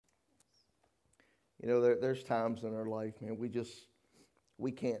You know, there's times in our life, man,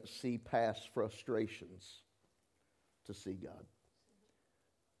 we can't see past frustrations to see God.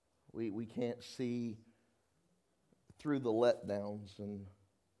 We can't see through the letdowns and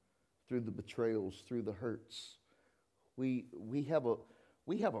through the betrayals, through the hurts. We have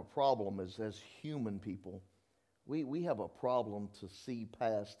a problem as human people. We have a problem to see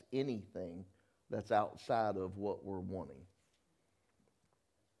past anything that's outside of what we're wanting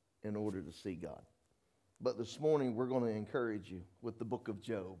in order to see God. But this morning we're going to encourage you with the book of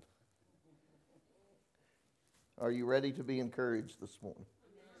Job. Are you ready to be encouraged this morning?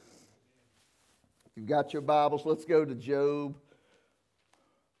 If you've got your Bibles, let's go to Job.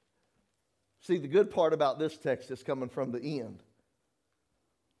 See, the good part about this text is coming from the end.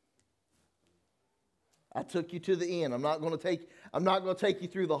 I took you to the end. I'm not going to take you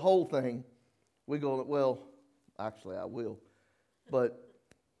through the whole thing. Actually I will. But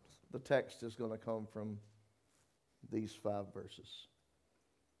the text is going to come from these 5 verses.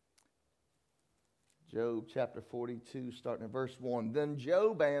 Job chapter 42, starting at verse 1. Then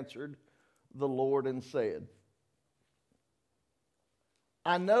Job answered the Lord and said,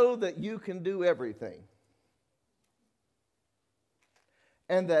 I know that you can do everything,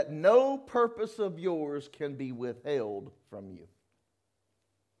 and that no purpose of yours can be withheld from you.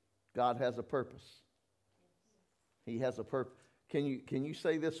 God has a purpose. He has a purpose. Can you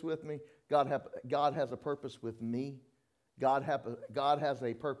say this with me? God has a purpose with me. God has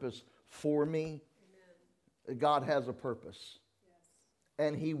a purpose for me. Amen. God has a purpose. Yes.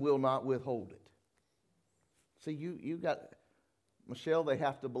 And He will not withhold it. See, you got, Michelle, they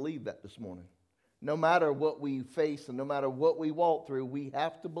have to believe that this morning. No matter what we face and no matter what we walk through, we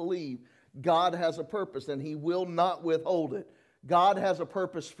have to believe God has a purpose and He will not withhold it. God has a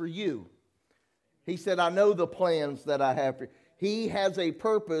purpose for you. He said, I know the plans that I have for you. He has a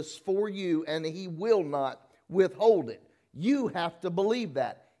purpose for you and He will not withhold it. You have to believe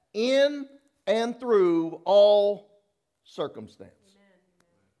that in and through all circumstance. Amen.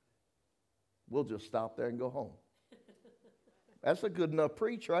 We'll just stop there and go home. That's a good enough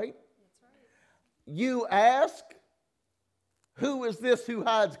preach, right? That's right. You ask, who is this who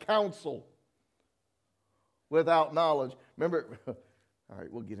hides counsel without knowledge? Remember, all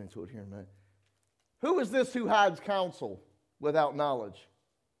right, we'll get into it here in a minute. Who is this who hides counsel without knowledge?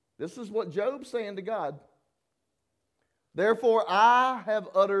 This is what Job's saying to God. Therefore, I have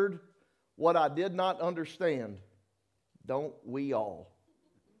uttered what I did not understand. Don't we all?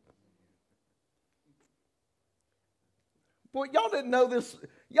 Boy, y'all didn't know this.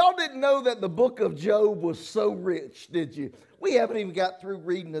 Y'all didn't know that the book of Job was so rich, did you? We haven't even got through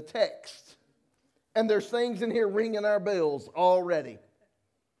reading the text. And there's things in here ringing our bells already.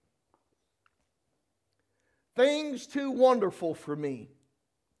 Things too wonderful for me,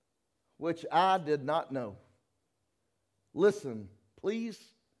 which I did not know. Listen, please,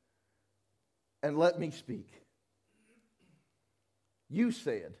 and let me speak. You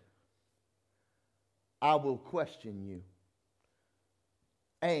said, I will question you,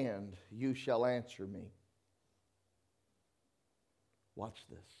 and you shall answer me. Watch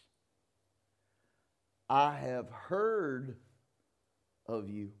this. I have heard of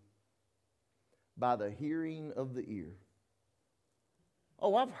you by the hearing of the ear.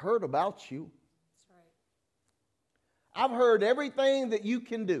 Oh, I've heard about you. That's right. I've heard everything that you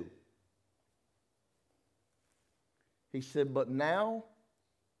can do. He said, but now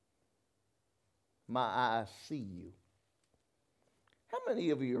my eyes see you. How many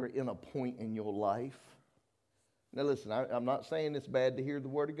of you are in a point in your life? Now listen, I'm not saying it's bad to hear the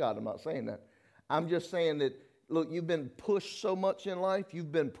word of God. I'm not saying that. I'm just saying that, look, you've been pushed so much in life.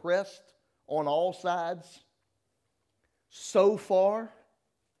 You've been pressed on all sides so far.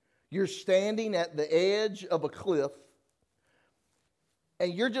 You're standing at the edge of a cliff,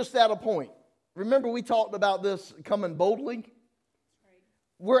 and you're just at a point. Remember we talked about this coming boldly? Right.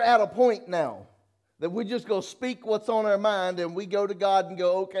 We're at a point now that we just go speak what's on our mind, and we go to God and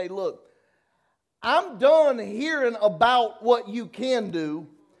go, okay, look, I'm done hearing about what you can do.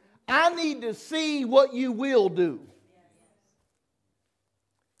 I need to see what you will do.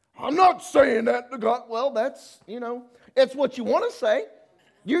 I'm not saying that to God. Well, that's, it's what you want to say.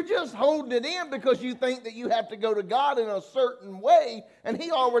 You're just holding it in because you think that you have to go to God in a certain way, and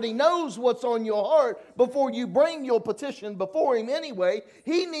He already knows what's on your heart before you bring your petition before Him anyway.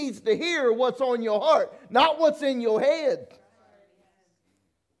 He needs to hear what's on your heart, not what's in your head.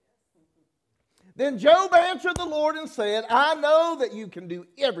 Then Job answered the Lord and said, I know that you can do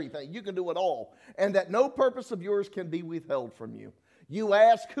everything. You can do it all, and that no purpose of yours can be withheld from you. You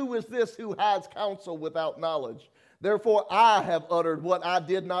ask, who is this who hides counsel without knowledge? Therefore I have uttered what I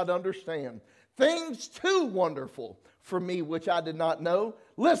did not understand, things too wonderful for me which I did not know.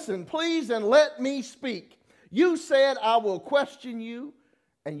 Listen, please, and let me speak. You said, I will question you,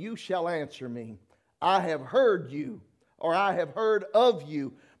 and you shall answer me. I have heard you, or I have heard of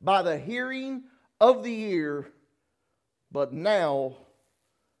you by the hearing of the ear, but now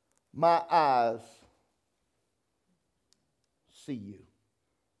my eyes see you.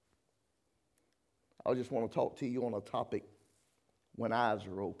 I just want to talk to you on a topic when eyes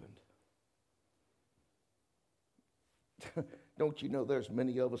are opened. Don't you know there's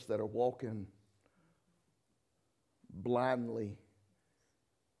many of us that are walking blindly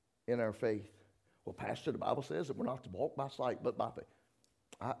in our faith? Well, Pastor, the Bible says that we're not to walk by sight, but by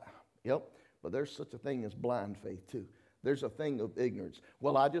faith. Yep, but there's such a thing as blind faith too. There's a thing of ignorance.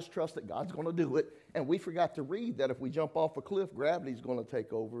 Well, I just trust that God's going to do it. And we forgot to read that if we jump off a cliff, gravity's going to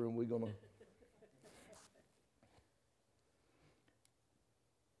take over and we're going to...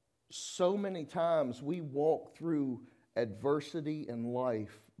 So many times we walk through adversity in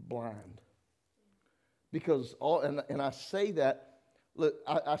life blind. Because and I say that, look,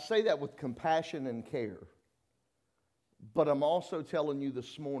 I say that with compassion and care. But I'm also telling you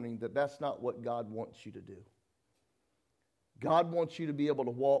this morning that that's not what God wants you to do. God wants you to be able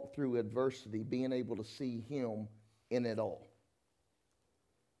to walk through adversity, being able to see Him in it all.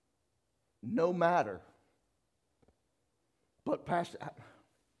 No matter. But Pastor,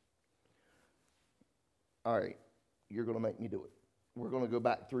 all right, you're going to make me do it. We're going to go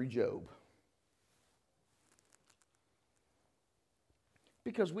back through Job.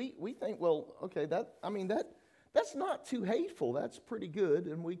 Because we think, well, okay, that's not too hateful. That's pretty good,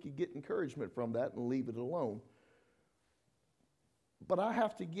 and we could get encouragement from that and leave it alone. But I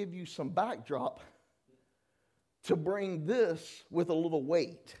have to give you some backdrop to bring this with a little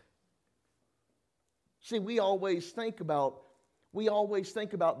weight. See, we always think about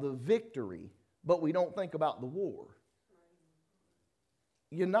the victory, but we don't think about the war.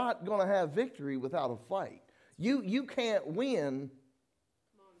 You're not going to have victory without a fight. You can't win.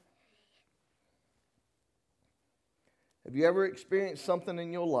 Have you ever experienced something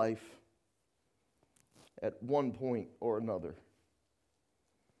in your life at one point or another?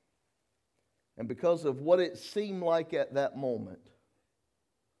 And because of what it seemed like at that moment,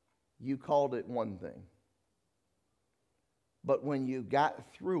 you called it one thing. But when you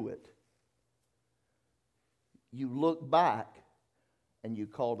got through it, you look back and you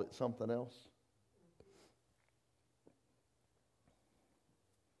called it something else.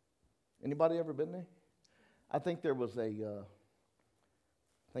 Anybody ever been there? I think there was I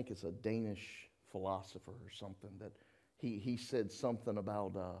think it's a Danish philosopher or something that he said something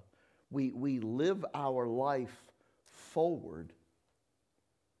about we live our life forward,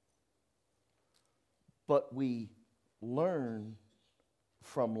 but we learn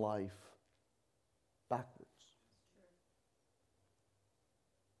from life backwards.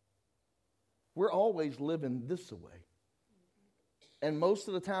 We're always living this way. And most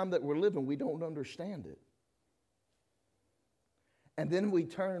of the time that we're living, we don't understand it. And then we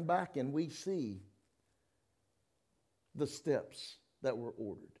turn back and we see the steps that were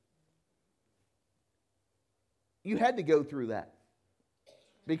ordered. You had to go through that.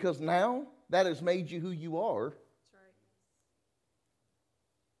 Because now that has made you who you are. That's right.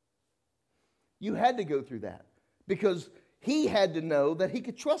 You had to go through that. Because He had to know that He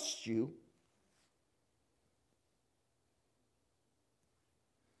could trust you.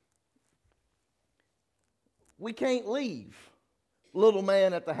 We can't leave little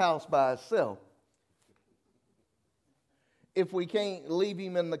man at the house by himself if we can't leave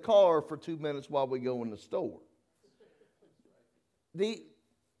him in the car for 2 minutes while we go in the store.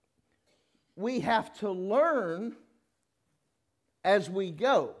 We have to learn as we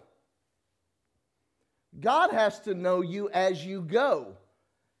go. God has to know you as you go.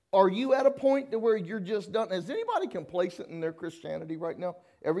 Are you at a point to where you're just done? Is anybody complacent in their Christianity right now?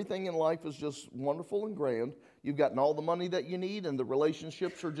 Everything in life is just wonderful and grand. You've gotten all the money that you need, and the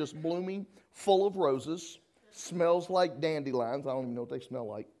relationships are just blooming, full of roses. Smells like dandelions. I don't even know what they smell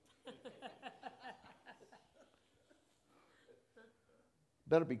like.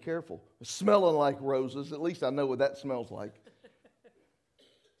 Better be careful. Smelling like roses. At least I know what that smells like.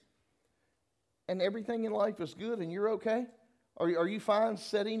 And everything in life is good, and you're okay? Are you fine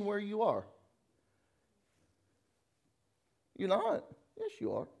sitting where you are? You're not? Yes,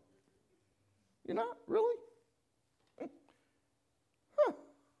 you are. You're not? Really? Huh.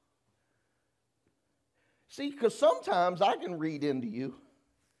 See, because sometimes I can read into you,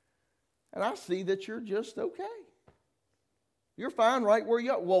 and I see that you're just okay. You're fine right where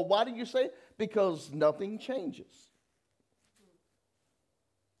you are. Well, why do you say it? Because nothing changes.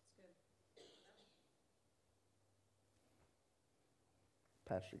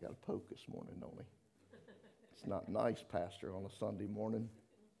 Pastor got a poke this morning, don't he? It's not nice, Pastor, on a Sunday morning.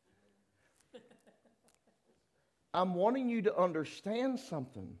 I'm wanting you to understand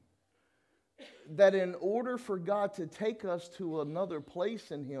something. That in order for God to take us to another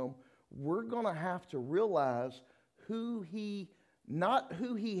place in Him, we're going to have to realize not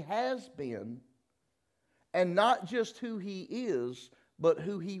who He has been, and not just who He is, but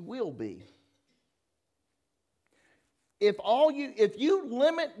who He will be. If you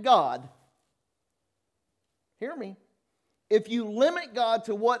limit God, hear me, if you limit God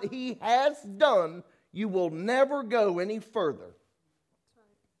to what He has done, you will never go any further.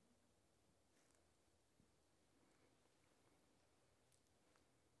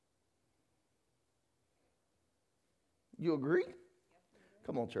 You agree?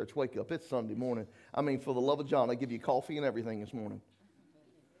 Come on, church, wake up. It's Sunday morning. I mean, for the love of John, I give you coffee and everything this morning.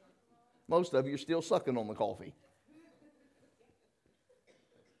 Most of you are still sucking on the coffee.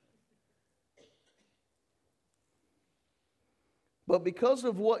 But because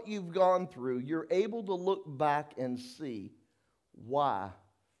of what you've gone through, you're able to look back and see why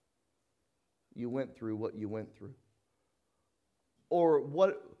you went through what you went through. Or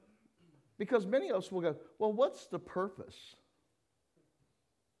what, because many of us will go, well, what's the purpose?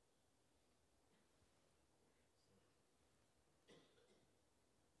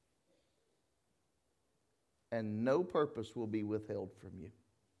 And no purpose will be withheld from you.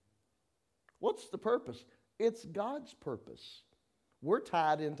 What's the purpose? It's God's purpose. We're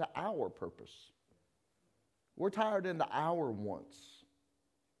tied into our purpose. We're tied into our wants.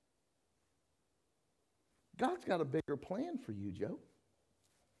 God's got a bigger plan for you, Joe.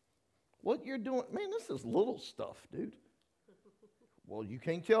 What you're doing, man, this is little stuff, dude. Well, you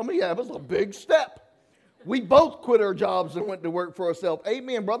can't tell me that was a big step. We both quit our jobs and went to work for ourselves.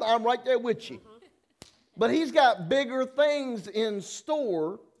 Amen, brother. I'm right there with you. But He's got bigger things in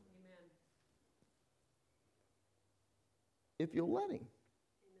store. If you'll let Him.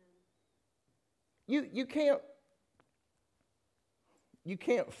 You can't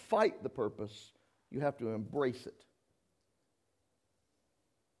fight the purpose. You have to embrace it.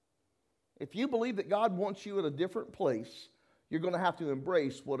 If you believe that God wants you at a different place, you're going to have to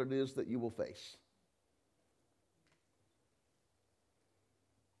embrace what it is that you will face.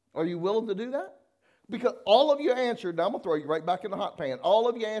 Are you willing to do that? Because all of you answered, now I'm going to throw you right back in the hot pan. All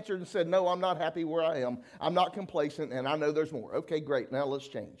of you answered and said, no, I'm not happy where I am. I'm not complacent, and I know there's more. Okay, great. Now let's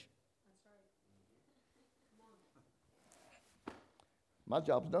change. My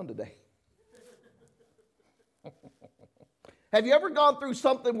job's done today. Have you ever gone through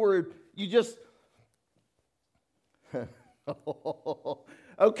something where you just...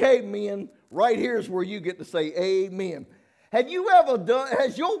 Okay, men, right here is where you get to say amen. Has your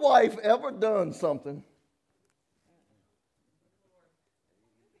wife ever done something?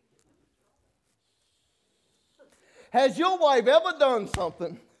 Has your wife ever done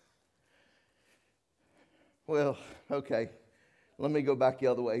something? Well, okay. Let me go back the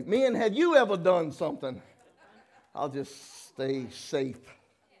other way. Men, have you ever done something? I'll just stay safe.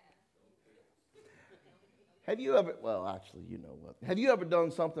 Have you ever, well, actually, you know what. Have you ever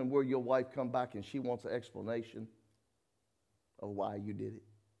done something where your wife come back and she wants an explanation of why you did it?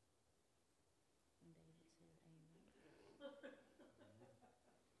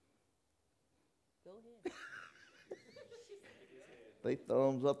 Go ahead. They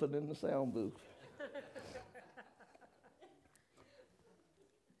thumbs up and in the sound booth.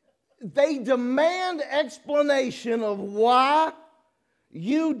 They demand explanation of why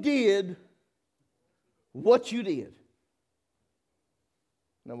you did what you did.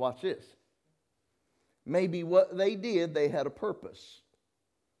 Now watch this. Maybe what they did, they had a purpose.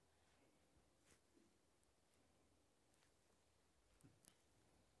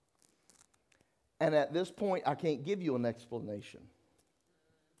 And at this point, I can't give you an explanation.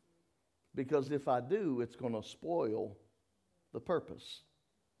 Because if I do, it's going to spoil the purpose.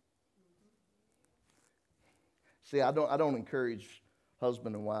 See, I don't encourage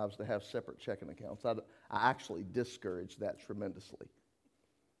husband and wives to have separate checking accounts. I actually discourage that tremendously.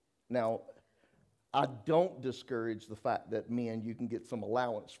 Now, I don't discourage the fact that men, you can get some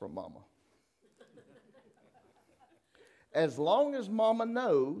allowance from mama. As long as mama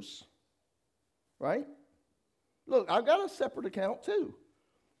knows, right? Look, I've got a separate account too.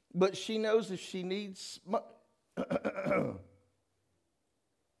 But she knows if she needs...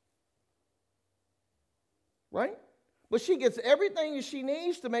 right? But she gets everything that she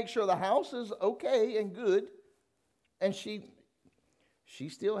needs to make sure the house is okay and good. And she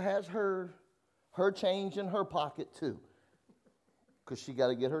still has her change in her pocket too. Because she got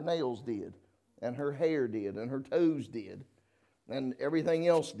to get her nails did. And her hair did. And her toes did. and everything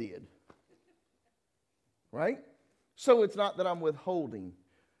else did. Right? So it's not that I'm withholding.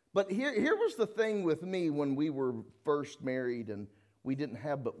 But here was the thing with me when we were first married and we didn't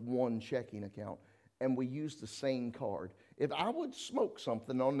have but one checking account and we used the same card. If I would smoke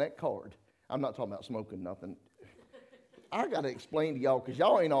something on that card, I'm not talking about smoking nothing. I got to explain to y'all because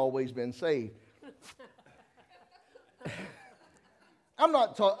y'all ain't always been saved. I'm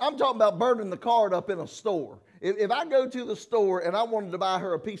talking about burning the card up in a store. If I go to the store and I wanted to buy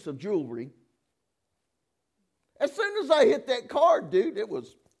her a piece of jewelry, as soon as I hit that card, dude, it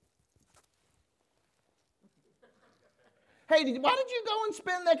was, hey, why did you go and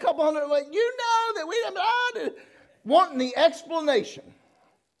spend that couple hundred? Like, you know that we wanting the explanation.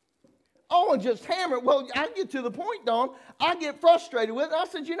 Oh, and just hammer it. Well, I get to the point, Dawn. I get frustrated with it. I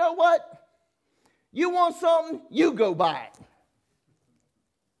said, you know what? You want something, you go buy it.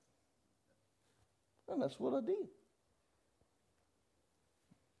 And that's what I did.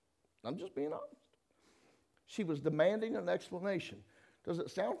 I'm just being honest. She was demanding an explanation. Does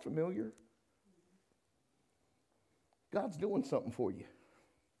it sound familiar? God's doing something for you.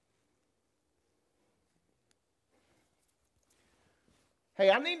 Hey,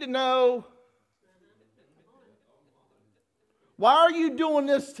 I need to know, why are you doing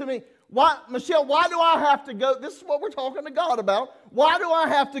this to me? Why, Michelle, why do I have to go? This is what we're talking to God about. Why do I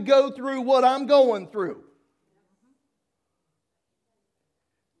have to go through what I'm going through?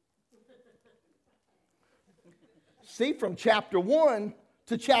 See, from chapter 1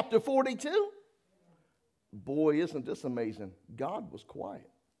 to chapter 42, boy, isn't this amazing? God was quiet.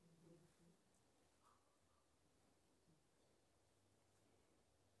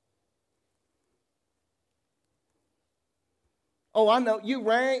 Oh, I know. You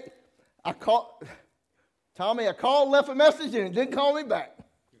rang. I called. Tommy, I called, left a message, and it didn't call me back.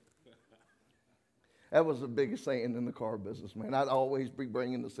 That was the biggest saying in the car business, man. I'd always be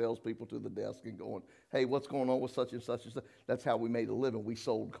bringing the salespeople to the desk and going, hey, what's going on with such and such and such? That's how we made a living. We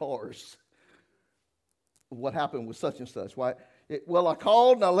sold cars. What happened with such and such? Why? Well, I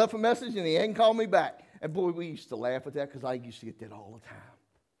called and I left a message and he hadn't called me back. And boy, we used to laugh at that because I used to get that all the time.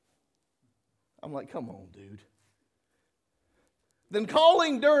 I'm like, come on, dude. Then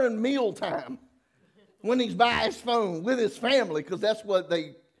calling during mealtime when he's by his phone with his family because that's what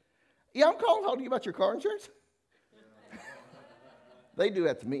they... Yeah, I'm calling to talk to you about your car insurance. They do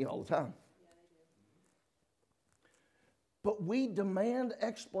that to me all the time. But we demand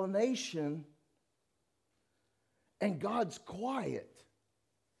explanation, and God's quiet.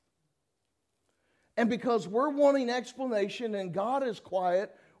 And because we're wanting explanation and God is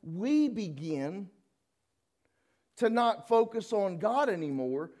quiet, we begin to not focus on God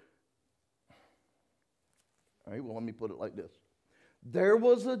anymore. All right, well, let me put it like this. There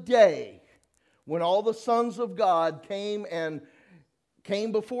was a day when all the sons of God came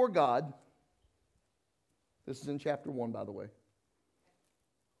before God. This is in chapter 1, by the way.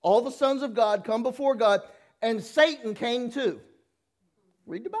 All the sons of God come before God, and Satan came too.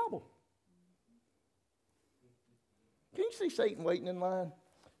 Read the Bible. Can you see Satan waiting in line?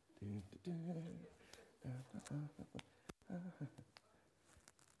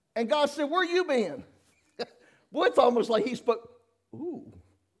 And God said, where you been? Boy, it's almost like he's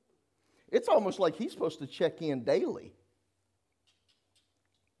It's almost like he's supposed to check in daily.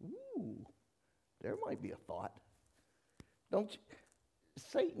 Ooh, there might be a thought. Don't you?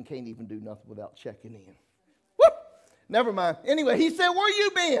 Satan can't even do nothing without checking in. Woo! Never mind. Anyway, he said, where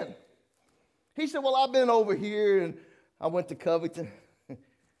you been? He said, well, I've been over here, and I went to Covington,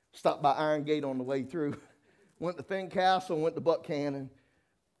 stopped by Iron Gate on the way through, went to Fincastle, went to Buckhannon,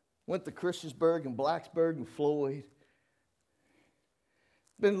 went to Christiansburg and Blacksburg and Floyd.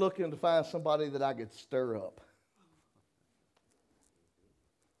 Been looking to find somebody that I could stir up.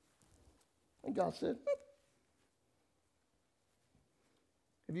 And God said,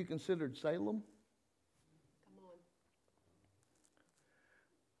 have you considered Salem? Come on.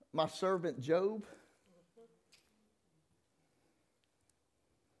 My servant Job?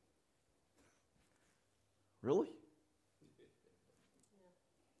 Really?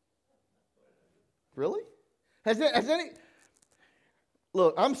 Really? Has any...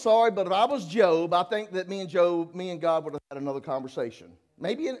 Look, I'm sorry, but if I was Job, I think that me and God would have had another conversation.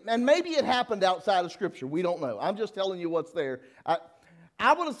 Maybe it happened outside of Scripture. We don't know. I'm just telling you what's there.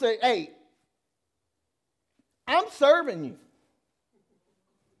 I would have said, hey, I'm serving you.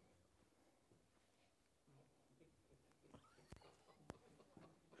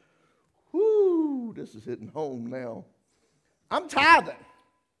 Whoo, this is hitting home now. I'm tithing.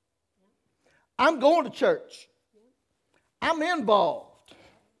 I'm going to church. I'm involved.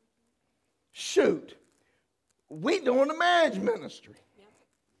 Shoot. We doing the marriage ministry.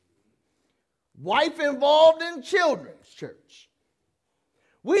 Wife involved in children's church.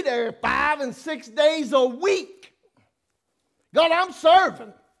 We there 5 and 6 days a week. God, I'm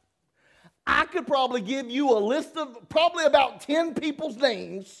serving. I could probably give you a list of probably about 10 people's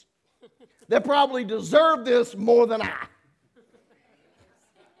names that probably deserve this more than I.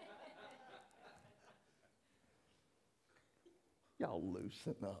 Y'all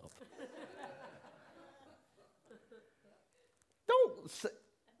loosen up. Don't say.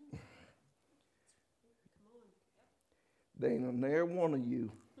 There ain't near one of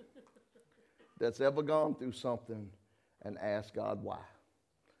you that's ever gone through something and asked God why.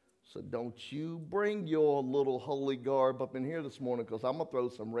 So don't you bring your little holy garb up in here this morning, because I'm going to throw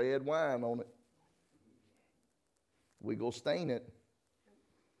some red wine on it. We go stain it.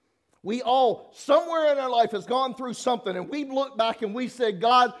 We all, somewhere in our life, has gone through something, and we've looked back and we said,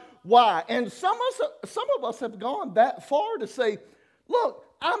 God, why? And some of us have gone that far to say, look,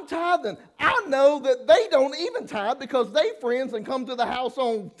 I'm tithing. I know that they don't even tithe because they friends and come to the house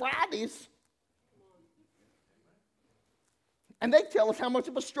on Fridays. And they tell us how much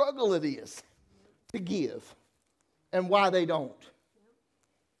of a struggle it is to give and why they don't.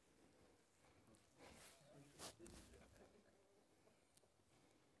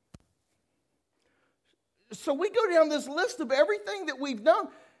 So we go down this list of everything that we've done.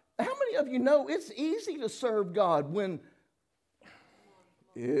 How many of you know it's easy to serve God when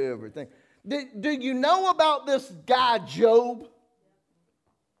everything? Do you know about this guy Job?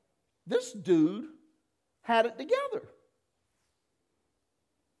 This dude had it together.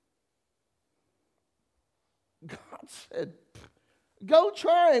 God said, go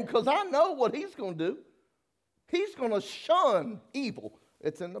try him, because I know what he's going to do. He's going to shun evil.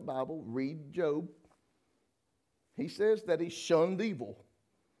 It's in the Bible. Read Job. He says that he shunned evil.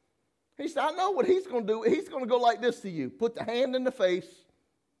 He said, I know what he's going to do. He's going to go like this to you. Put the hand in the face.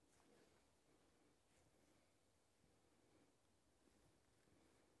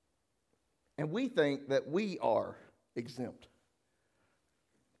 And we think that we are exempt.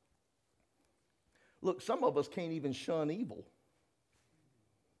 Look, some of us can't even shun evil.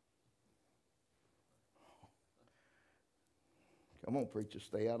 Come on, preacher,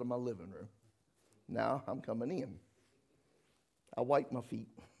 stay out of my living room. Now I'm coming in. I wipe my feet.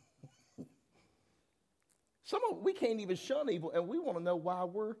 We can't even shun evil, and we want to know why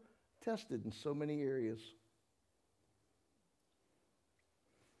we're tested in so many areas.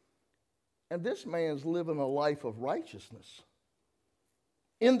 And this man's living a life of righteousness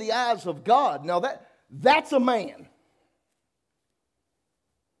in the eyes of God. Now that's a man.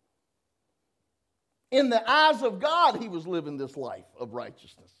 In the eyes of God, he was living this life of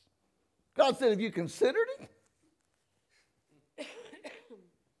righteousness. God said, have you considered it?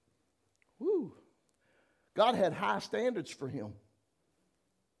 Woo. God had high standards for him.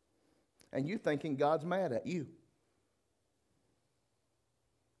 And you thinking God's mad at you.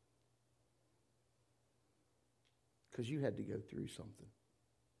 Because you had to go through something.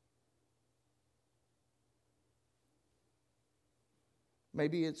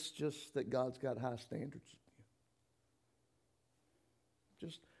 Maybe it's just that God's got high standards.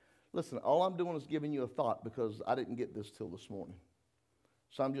 Just listen, all I'm doing is giving you a thought, because I didn't get this till this morning.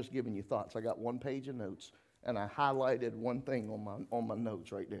 So I'm just giving you thoughts. I got 1 page of notes, and I highlighted one thing on my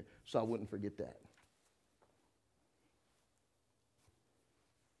notes right there so I wouldn't forget that.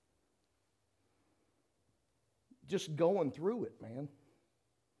 Just going through it, man.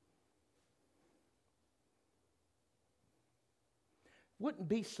 Wouldn't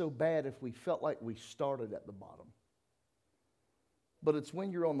be so bad if we felt like we started at the bottom. But it's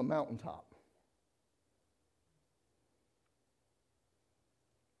when you're on the mountaintop.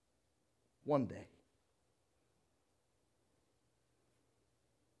 One day.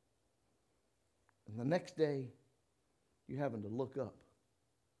 And the next day, you're having to look up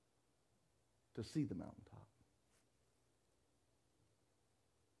to see the mountaintop.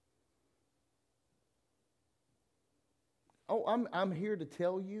 Oh, I'm here to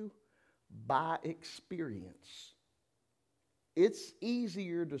tell you by experience. It's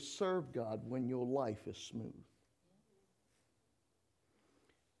easier to serve God when your life is smooth.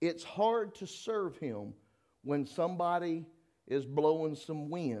 It's hard to serve him when somebody is blowing some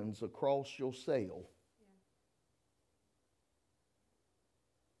winds across your sail.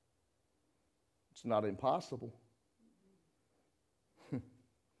 It's not impossible.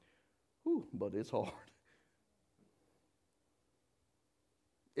 Whew, but it's hard.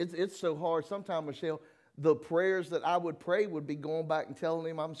 It's so hard. Sometimes, Michelle, the prayers that I would pray would be going back and telling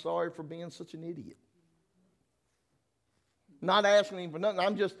him I'm sorry for being such an idiot. Not asking him for nothing.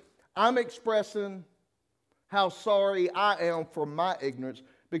 I'm expressing how sorry I am for my ignorance,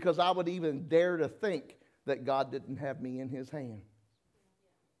 because I would even dare to think that God didn't have me in his hand.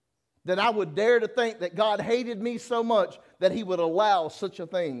 That I would dare to think that God hated me so much that he would allow such a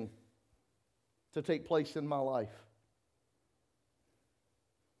thing to take place in my life.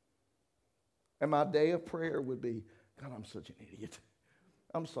 And my day of prayer would be, God, I'm such an idiot.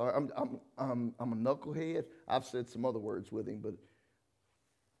 I'm sorry. I'm a knucklehead. I've said some other words with him, but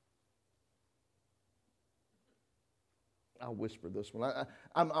I'll whisper this one.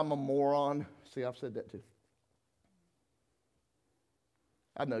 I'm a moron. See, I've said that too.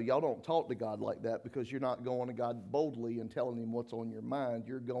 I know y'all don't talk to God like that because you're not going to God boldly and telling him what's on your mind.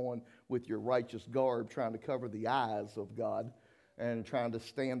 You're going with your righteous garb, trying to cover the eyes of God and trying to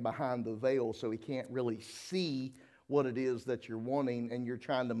stand behind the veil so he can't really see what it is that you're wanting, and you're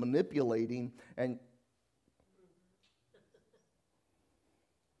trying to manipulate him. And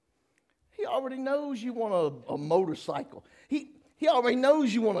he already knows you want a motorcycle. He already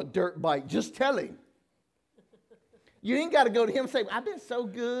knows you want a dirt bike. Just tell him. You ain't got to go to him and say, I've been so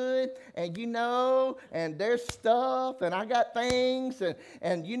good, and and there's stuff, and I got things, and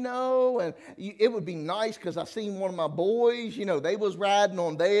it would be nice because I seen one of my boys, they was riding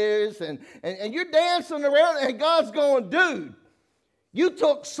on theirs, and you're dancing around, and God's going, dude, you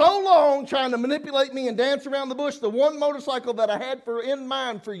took so long trying to manipulate me and dance around the bush. The one motorcycle that I had in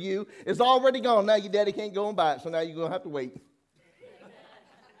mind for you is already gone. Now your daddy can't go and buy it, so now you're going to have to wait.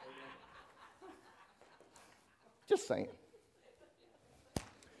 Just saying.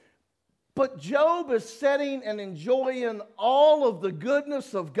 But Job is sitting and enjoying all of the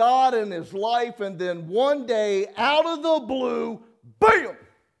goodness of God in his life, and then one day, out of the blue, bam!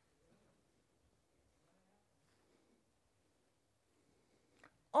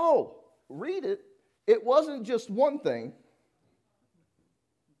 Oh, read it. It wasn't just one thing.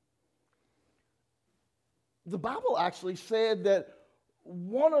 The Bible actually said that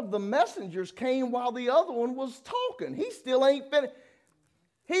one of the messengers came while the other one was talking. He still ain't finished.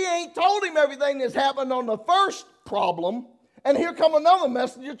 He ain't told him everything that's happened on the first problem, and here come another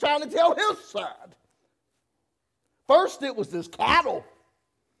messenger trying to tell his side. First it was his cattle.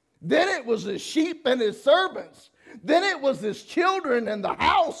 Then it was his sheep and his servants. Then it was his children and the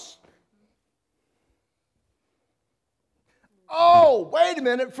house. Oh, wait a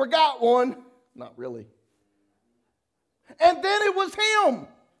minute, forgot one. Not really. And then it was him.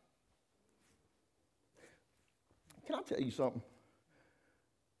 Can I tell you something?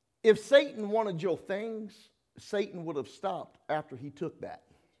 If Satan wanted your things, Satan would have stopped after he took that.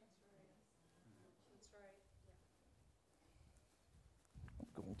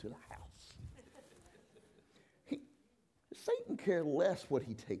 I'm going to the house. Satan cares less what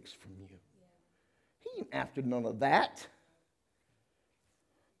he takes from you. He ain't after none of that.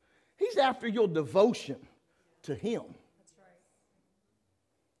 He's after your devotion to him.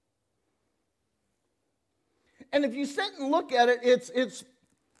 And if you sit and look at it, it's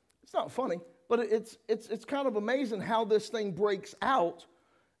not funny, but it's kind of amazing how this thing breaks out,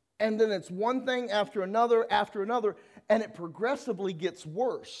 and then it's one thing after another, and it progressively gets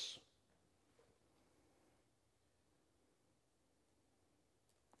worse.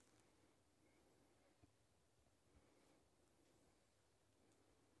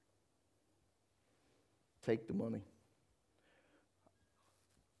 Take the money.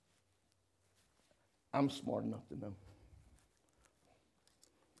 I'm smart enough to know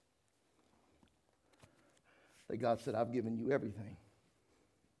that God said, I've given you everything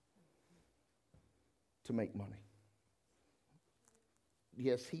to make money.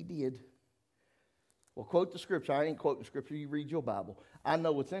 Yes, he did. Well, quote the scripture. I ain't quoting scripture. You read your Bible. I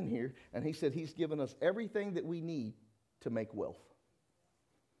know what's in here. And he said he's given us everything that we need to make wealth.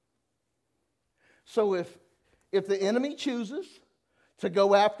 So if the enemy chooses to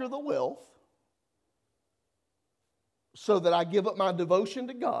go after the wealth so that I give up my devotion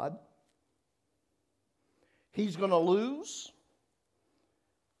to God, he's going to lose.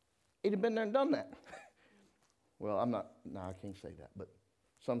 He'd have been there and done that. Well, I can't say that, but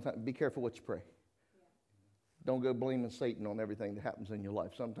sometimes be careful what you pray. Don't go blaming Satan on everything that happens in your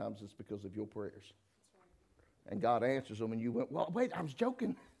life. Sometimes it's because of your prayers. And God answers them, and you went, well, wait, I was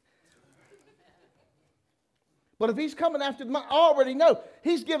joking. But if he's coming after I already know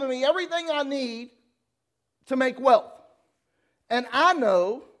he's given me everything I need to make wealth. And I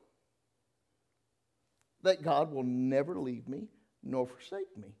know that God will never leave me nor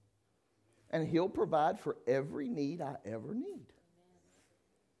forsake me. And he'll provide for every need I ever need.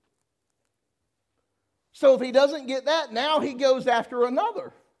 So if he doesn't get that, now he goes after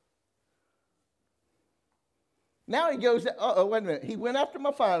another. Now he goes, wait a minute. He went after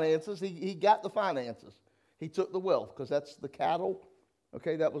my finances. He got the finances. He took the wealth because that's the cattle.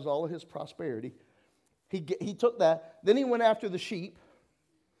 Okay, that was all of his prosperity. He took that. Then he went after the sheep.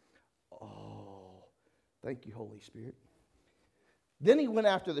 Oh, thank you, Holy Spirit. Then he went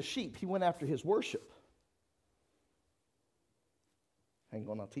after the sheep. He went after his worship. Hang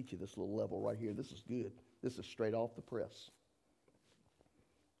on, I'll teach you this little level right here. This is good. This is straight off the press.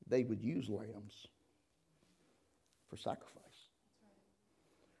 They would use lambs for sacrifice.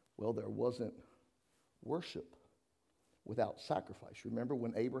 Well, there wasn't worship without sacrifice. Remember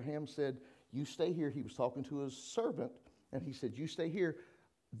when Abraham said, you stay here, he was talking to his servant, and he said, you stay here,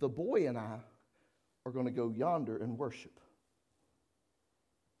 the boy and I are going to go yonder and worship.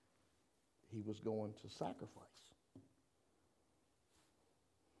 He was going to sacrifice.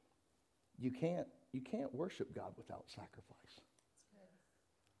 You can't worship God without sacrifice.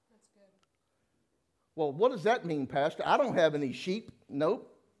 That's good. Well, what does that mean, Pastor? I don't have any sheep. Nope.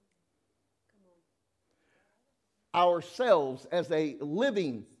 Ourselves as a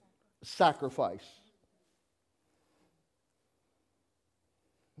living sacrifice.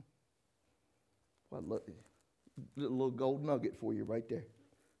 Well, look, a little gold nugget for you right there.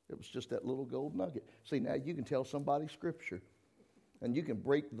 It was just that little gold nugget. See, now you can tell somebody scripture. And you can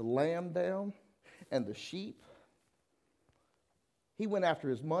break the lamb down and the sheep. He went after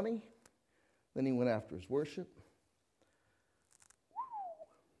his money. Then he went after his worship.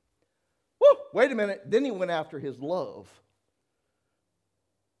 Woo! Wait a minute. Then he went after his love.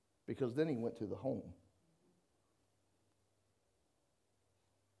 Because then he went to the home.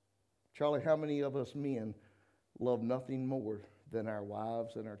 Charlie, how many of us men love nothing more than our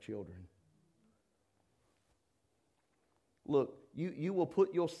wives and our children? Look, you will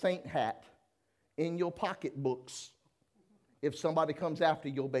put your saint hat in your pocketbooks if somebody comes after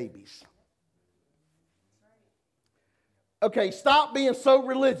your babies. Okay, stop being so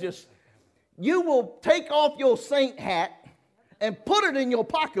religious. You will take off your saint hat and put it in your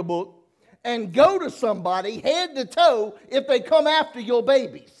pocketbook and go to somebody head to toe if they come after your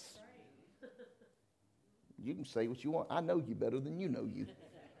babies. You can say what you want. I know you better than you know you.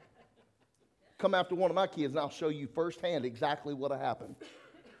 Come after one of my kids and I'll show you firsthand exactly what happened.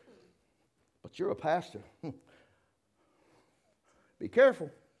 But you're a pastor. Be careful.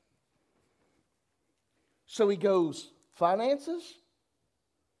 So he goes, finances,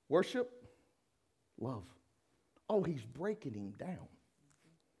 worship, love. Oh, he's breaking him down.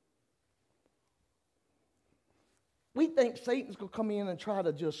 We think Satan's going to come in and try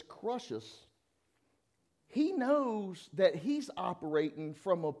to just crush us. He knows that he's operating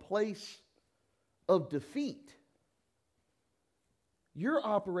from a place of defeat. You're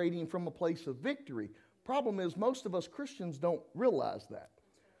operating from a place of victory. Problem is, most of us Christians don't realize that.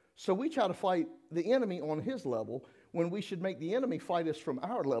 So we try to fight the enemy on his level when we should make the enemy fight us from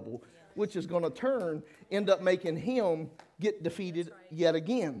our level, which is going to end up making him get defeated yet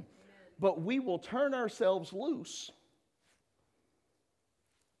again. But we will turn ourselves loose.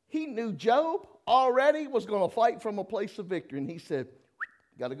 He knew Job already was going to fight from a place of victory. And he said,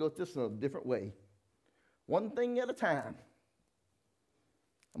 got to go at this in a different way. One thing at a time.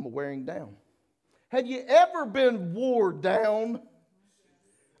 I'm going to wear him down. Have you ever been wore down?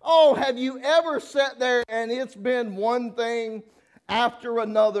 Oh, have you ever sat there and it's been one thing after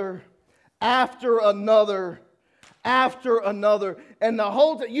another, after another, after another, and the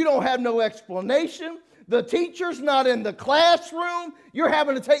whole time you don't have no explanation. The teacher's not in the classroom. You're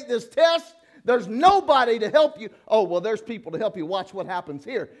having to take this test. There's nobody to help you. Oh, well, there's people to help you. Watch what happens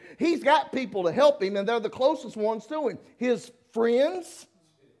here. He's got people to help him, and they're the closest ones to him. His friends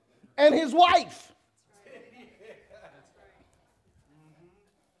and his wife.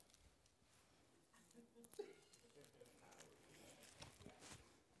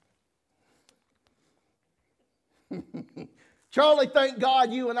 Charlie, thank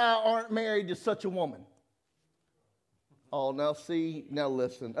God you and I aren't married to such a woman. Oh, now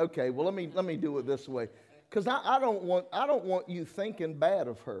listen. Okay, well let me do it this way, because I don't want you thinking bad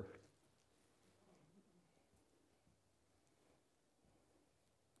of her.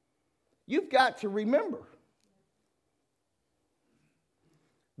 You've got to remember,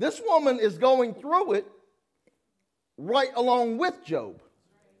 this woman is going through it right along with Job.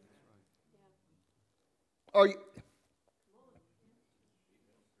 Are you?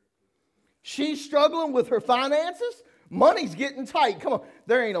 She's struggling with her finances. Money's getting tight. Come on.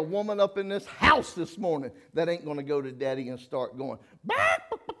 There ain't a woman up in this house this morning that ain't going to go to daddy and start going,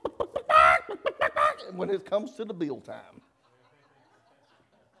 when it comes to the bill time.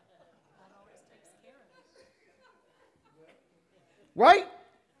 Right?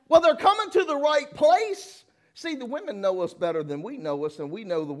 Well, they're coming to the right place. See, the women know us better than we know us, and we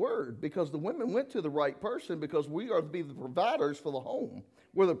know the word, because the women went to the right person, because we are to be the providers for the home.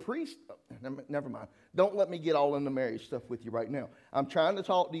 We're the priest. Never mind. Don't let me get all into marriage stuff with you right now. I'm trying to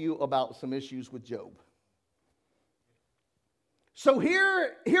talk to you about some issues with Job. So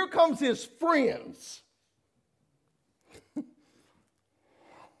here comes his friends.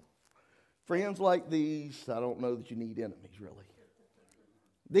 Friends like these, I don't know that you need enemies, really.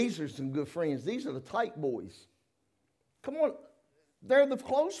 These are some good friends. These are the tight boys. Come on. They're the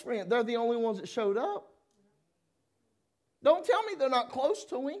close friends. They're the only ones that showed up. Don't tell me they're not close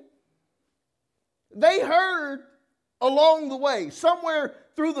to him. They heard along the way, somewhere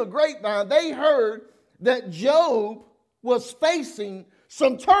through the grapevine, they heard that Job was facing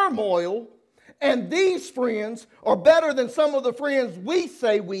some turmoil, and these friends are better than some of the friends we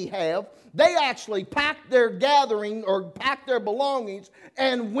say we have. They actually packed their gathering or packed their belongings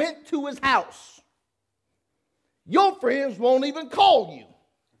and went to his house. Your friends won't even call you,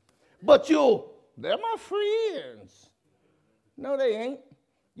 but they're my friends. No, they ain't.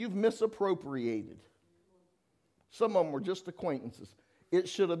 You've misappropriated. Some of them were just acquaintances. It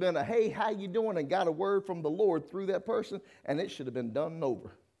should have been a, hey, how you doing? And got a word from the Lord through that person, and it should have been done and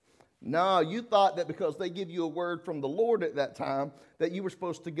over. No, you thought that because they give you a word from the Lord at that time, that you were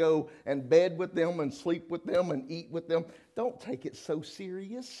supposed to go and bed with them and sleep with them and eat with them. Don't take it so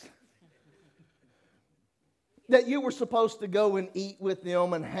serious. That you were supposed to go and eat with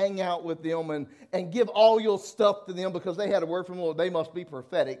them and hang out with them and give all your stuff to them because they had a word from the Lord. They must be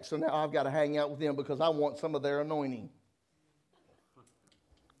prophetic, so now I've got to hang out with them because I want some of their anointing.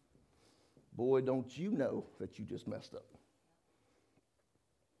 Boy, don't you know that you just messed up.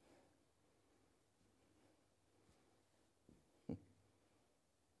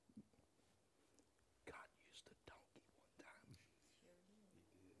 God used a donkey one time.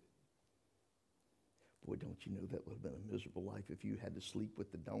 Boy, don't you know that would have been a miserable life if you had to sleep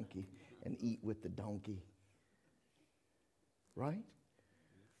with the donkey and eat with the donkey. Right?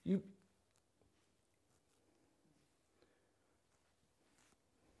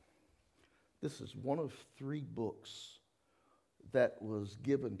 This is one of 3 books that was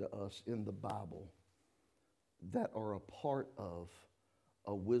given to us in the Bible that are a part of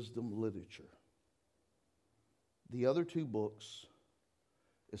a wisdom literature. The other 2 books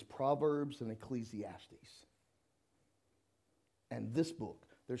is Proverbs and Ecclesiastes. And this book,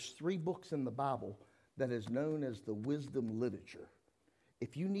 there's 3 books in the Bible that is known as the wisdom literature.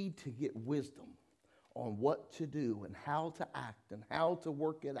 If you need to get wisdom on what to do and how to act and how to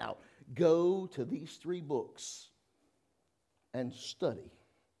work it out, go to these 3 books and study.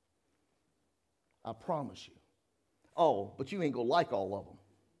 I promise you. Oh, but you ain't gonna like all of them.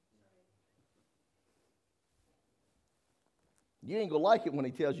 You ain't gonna like it when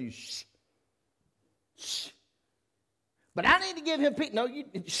he tells you, shh, shh. But I need to give him peace. No,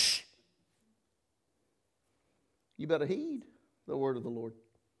 shh. You better heed the word of the Lord.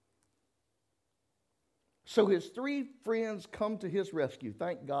 So his 3 friends come to his rescue.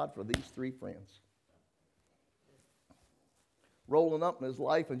 Thank God for these 3 friends. Rolling up in his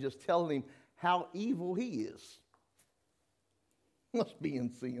life and just telling him how evil he is. Must be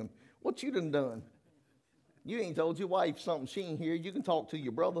in sin. What you done? You ain't told your wife something she ain't hear. You can talk to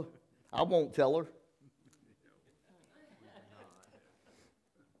your brother. I won't tell her.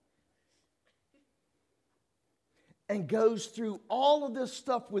 And goes through all of this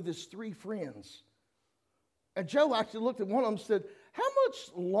stuff with his 3 friends. And Job actually looked at one of them and said, how much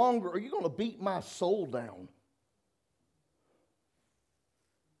longer are you going to beat my soul down?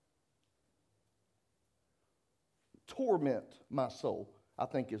 Torment my soul, I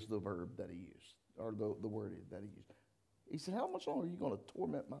think is the verb that he used, or the word that he used. He said, how much longer are you going to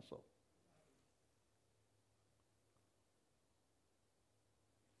torment my soul?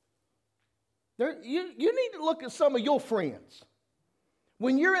 You need to look at some of your friends.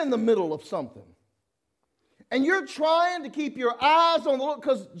 When you're in the middle of something, and you're trying to keep your eyes on the Lord,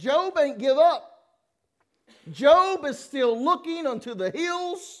 because Job ain't give up. Job is still looking unto the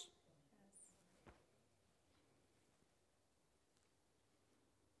hills.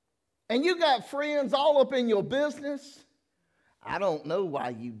 And you got friends all up in your business. I don't know why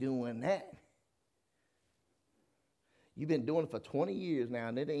you doing that. You've been doing it for 20 years now,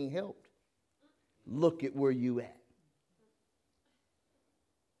 and it ain't helped. Look at where you at.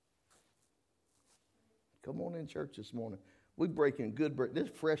 Come on in church this morning. We breaking good bread. This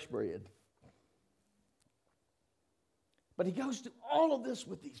is fresh bread. But he goes through all of this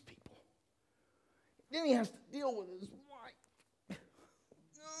with these people. Then he has to deal with his wife.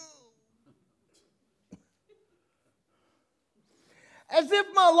 As if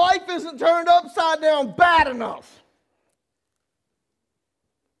my life isn't turned upside down bad enough.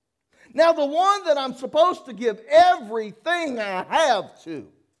 Now, the one that I'm supposed to give everything I have to,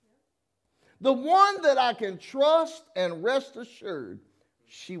 the one that I can trust and rest assured,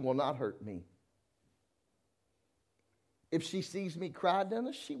 she will not hurt me. If she sees me cry,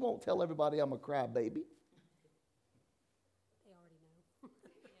 Dennis, she won't tell everybody I'm a crybaby. They already know.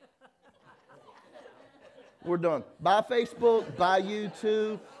 We're done. Bye Facebook, bye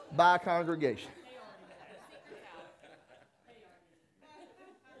YouTube, bye congregation.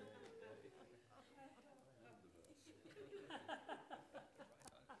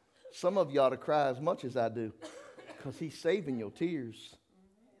 Some of you ought to cry as much as I do, because he's saving your tears.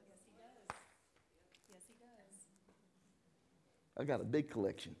 Yes, he does. Yes, he does. I got a big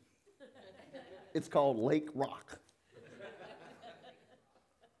collection. It's called Lake Rock.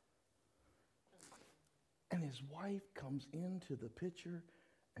 And his wife comes into the picture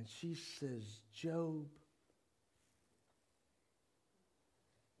and she says, Job,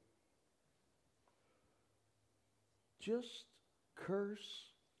 just curse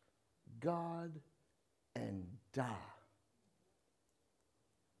God and die.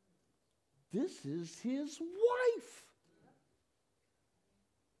 This is his wife.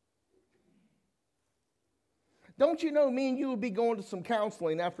 Don't you know me and you would be going to some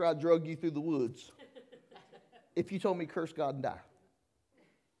counseling after I drug you through the woods if you told me curse God and die?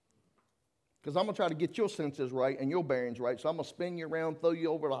 Because I'm going to try to get your senses right and your bearings right. So I'm going to spin you around, throw you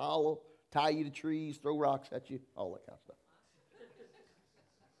over the hollow, tie you to trees, throw rocks at you, all that kind of stuff.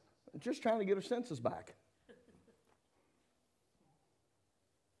 I'm just trying to get her senses back.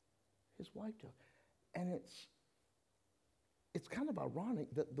 His wife does. And it's kind of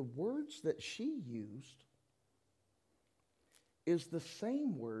ironic that the words that she used is the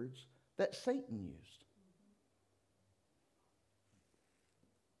same words that Satan used.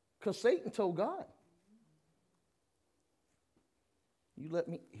 Because Satan told God, you let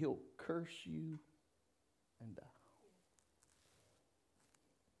me, he'll curse you and die.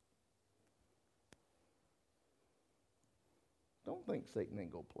 Don't think Satan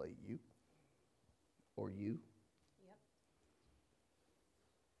ain't going to play you or you. Yep.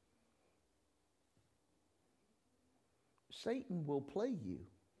 Satan will play you.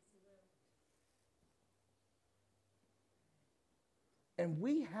 And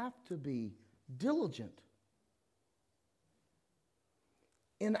we have to be diligent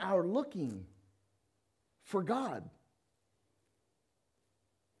in our looking for God,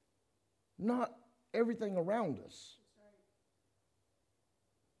 not everything around us.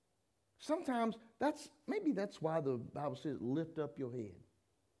 Sometimes maybe that's why the Bible says lift up your head.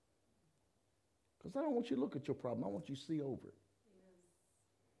 Because I don't want you to look at your problem. I want you to see over it.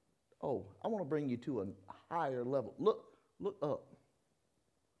 Oh, I want to bring you to a higher level. Look up.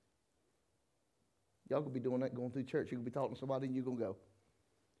 Y'all going to be doing that going through church. You're going to be talking to somebody and you're going to go.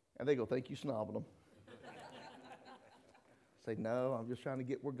 And they go, think you snobbing them. Say, no, I'm just trying to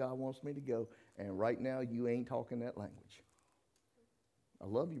get where God wants me to go. And right now, you ain't talking that language. I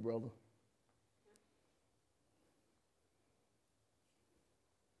love you, brother.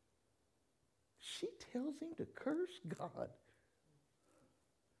 She tells him to curse God.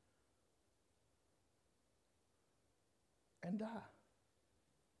 And die.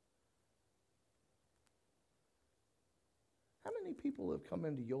 How many people have come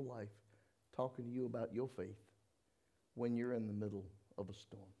into your life talking to you about your faith when you're in the middle of a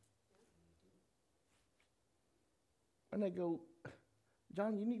storm? And they go,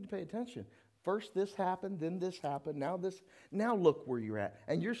 John, you need to pay attention. First this happened, then this happened, now look where you're at.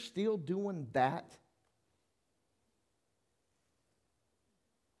 And you're still doing that?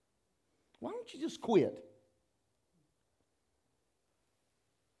 Why don't you just quit?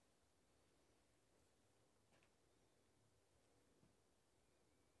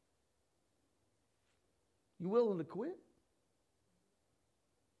 You willing to quit?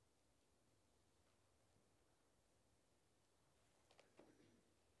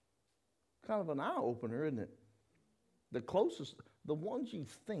 Kind of an eye-opener, isn't it? The closest, the ones you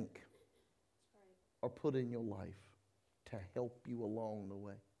think are put in your life to help you along the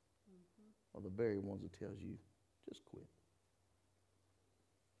way are the very ones that tells you, just quit.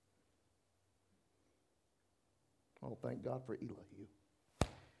 Oh, thank God for Elihu.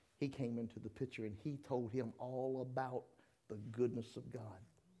 He came into the picture and he told him all about the goodness of God.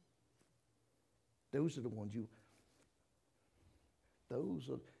 Those are the ones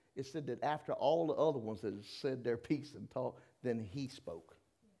it said that after all the other ones that had said their piece and talked, then he spoke.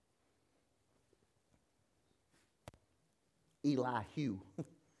 Elihu.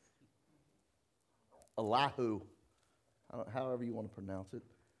 Elihu. however you want to pronounce it.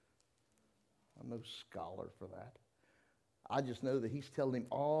 I'm no scholar for that. I just know that he's telling him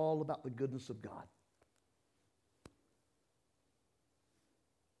all about the goodness of God.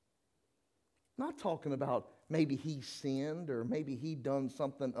 Not talking about maybe he sinned or maybe he done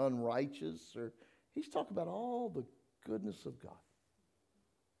something unrighteous, or he's talking about all the goodness of God.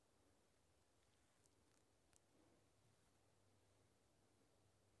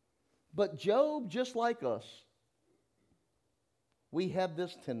 But Job, just like us, we have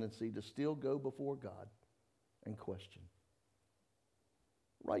this tendency to still go before God and question.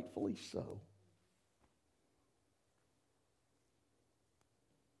 Rightfully so.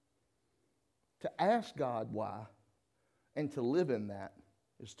 To ask God why and to live in that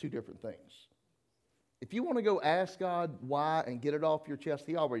is two different things. If you want to go ask God why and get it off your chest,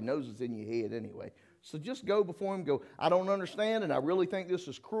 he already knows it's in your head anyway. So just go before him, go, I don't understand, and I really think this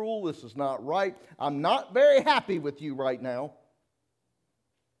is cruel, this is not right. I'm not very happy with you right now.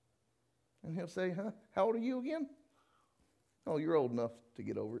 And he'll say, huh? How old are you again? Oh, you're old enough to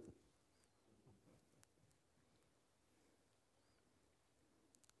get over it.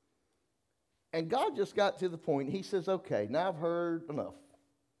 And God just got to the point, he says, okay, now I've heard enough.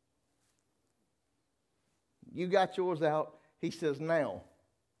 You got yours out. He says, now,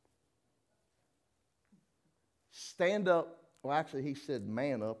 stand up. Well, actually, he said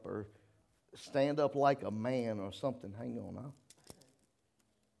man up, or stand up like a man or something. Hang on now.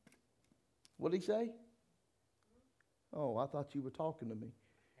 What did he say? Oh, I thought you were talking to me.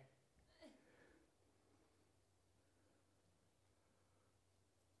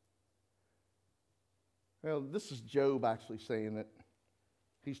 Well, this is Job actually saying that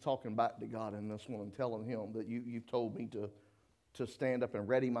he's talking back to God in this one and telling him that you've told me to stand up and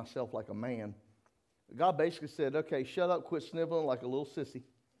ready myself like a man. God basically said, okay, shut up, quit sniveling like a little sissy.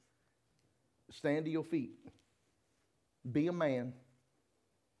 Stand to your feet. Be a man.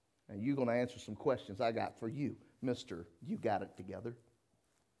 And you're going to answer some questions I got for you, Mr. You got it together.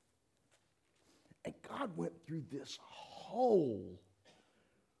 And God went through this whole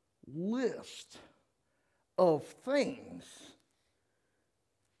list of things.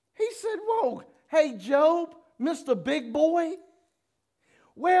 He said, whoa, hey, Job, Mr. Big Boy,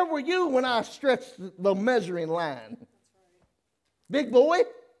 where were you when I stretched the measuring line? Big boy?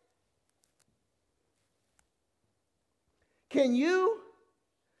 Can you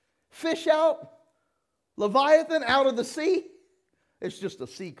fish out Leviathan out of the sea? It's just a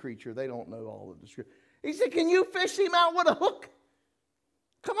sea creature. They don't know all of the scripture. He said, can you fish him out with a hook?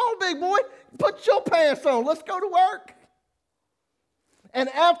 Come on, big boy. Put your pants on. Let's go to work. And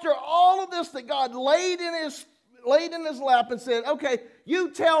after all of this that God laid in his lap and said, okay,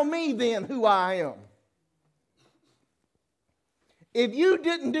 you tell me then who I am. If you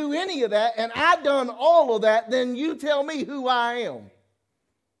didn't do any of that and I done all of that, then you tell me who I am.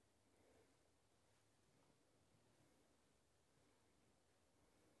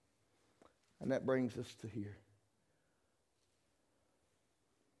 And that brings us to here.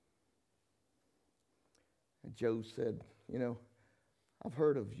 And Job said, you know, I've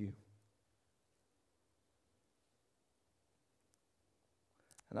heard of you.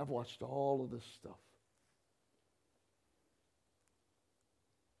 And I've watched all of this stuff.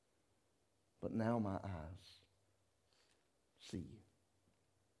 But now my eyes see you.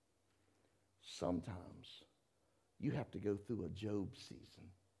 Sometimes you have to go through a Job season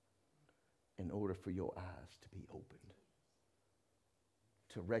in order for your eyes to be opened,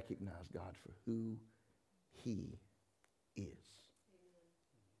 to recognize God for who he is.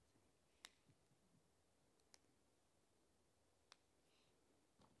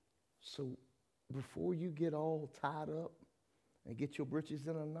 So before you get all tied up and get your britches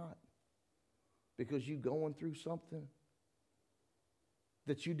in a knot because you're going through something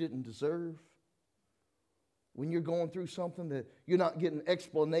that you didn't deserve, when you're going through something that you're not getting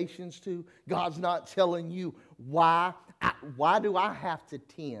explanations to, God's not telling you why do I have to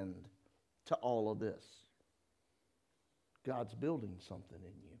tend to all of this? God's building something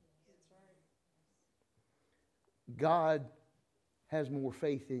in you. That's right. God has more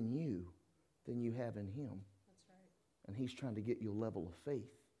faith in you than you have in him. That's right. And he's trying to get your level of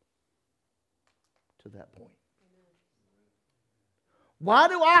faith to that point. Amen. Why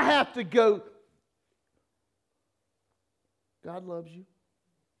do I have to go? God loves you.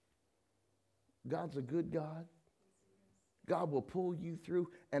 God's a good God. God will pull you through.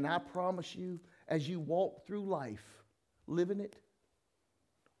 And I promise you, as you walk through life, living it,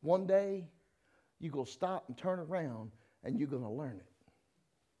 one day you're going to stop and turn around and you're going to learn it.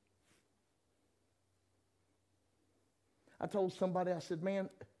 I told somebody, I said, man,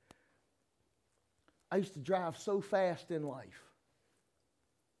 I used to drive so fast in life.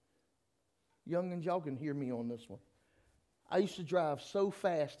 Youngins, y'all can hear me on this one. I used to drive so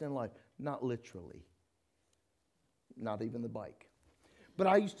fast in life, not literally, not even the bike. But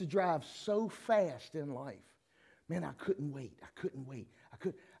I used to drive so fast in life. Man, I couldn't wait. I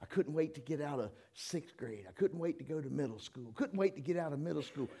couldn't wait to get out of 6th grade. I couldn't wait to go to middle school. Couldn't wait to get out of middle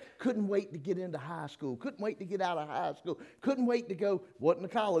school. Couldn't wait to get into high school. Couldn't wait to get out of high school. Couldn't wait to go, wasn't to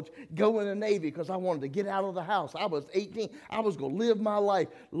college, go in the Navy because I wanted to get out of the house. I was 18. I was going to live my life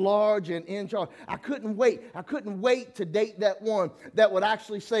large and in charge. I couldn't wait. I couldn't wait to date that one that would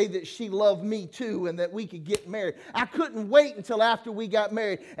actually say that she loved me too and that we could get married. I couldn't wait until after we got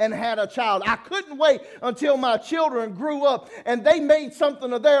married and had a child. I couldn't wait until my children grew up and they made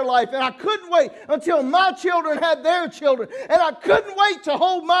something of their life, and I couldn't wait until my children had their children, and I couldn't wait to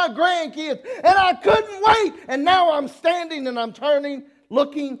hold my grandkids, and I couldn't wait, and now I'm standing and I'm turning,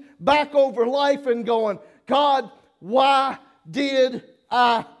 looking back over life and going, God, why did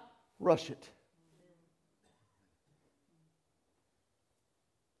I rush it?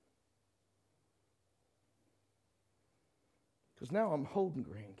 Because now I'm holding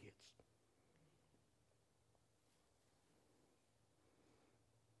grandkids.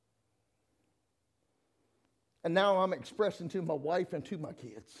 And now I'm expressing to my wife and to my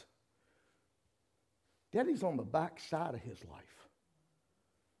kids, Daddy's on the back side of his life.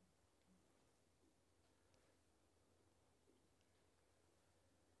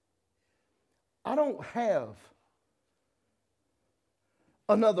 I don't have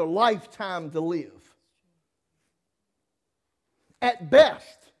another lifetime to live. At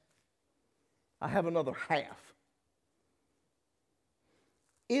best, I have another half.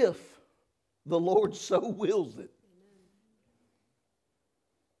 If the Lord so wills it.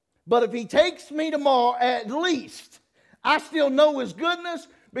 But if he takes me tomorrow, at least I still know his goodness,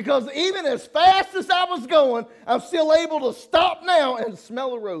 because even as fast as I was going, I'm still able to stop now and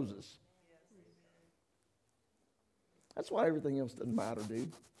smell the roses. That's why everything else doesn't matter,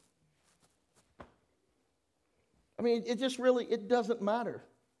 dude. I mean, it just really, it doesn't matter.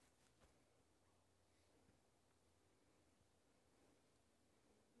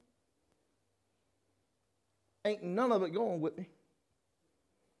 Ain't none of it going with me.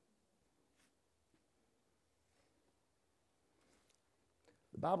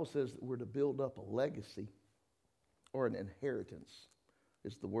 The Bible says that we're to build up a legacy or an inheritance,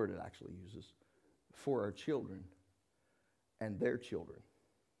 is the word it actually uses, for our children and their children.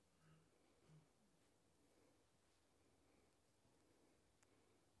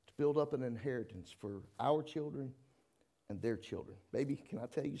 To build up an inheritance for our children and their children. Baby, can I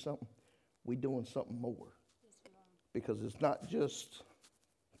tell you something? We're doing something more. Because it's not just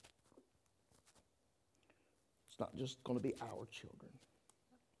going to be our children.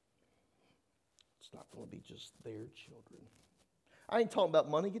 It's not going to be just their children. I ain't talking about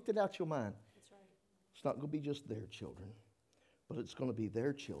money. Get that out your mind. That's right. It's not going to be just their children, but it's going to be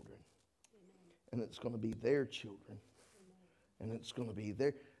their children. Amen. And it's going to be their children. Amen. And it's going to be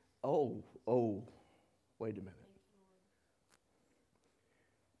their... Wait a minute.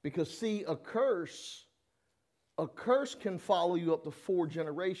 Because see, a curse can follow you up to 4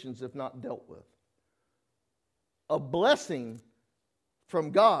 generations if not dealt with. A blessing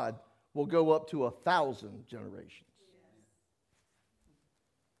from God will go up to 1,000 generations.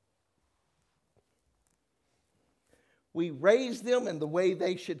 We raise them in the way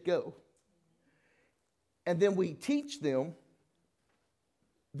they should go. And then we teach them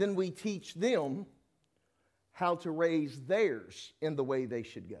how to raise theirs in the way they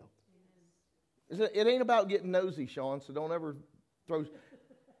should go. It ain't about getting nosy, Sean, so don't ever throw...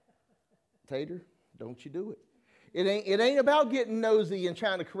 Tater, don't you do it. It ain't about getting nosy and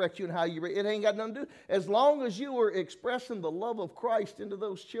trying to correct you in how you... It ain't got nothing to do... As long as you are expressing the love of Christ into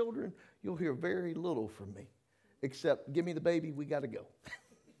those children, you'll hear very little from me. Except, give me the baby, we got to go.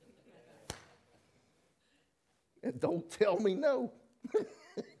 And don't tell me no.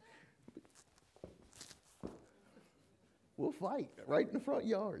 We'll fight right in the front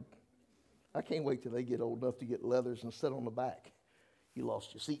yard. I can't wait till they get old enough to get leathers and sit on the back. You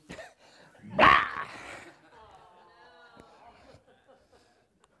lost your seat. Bah!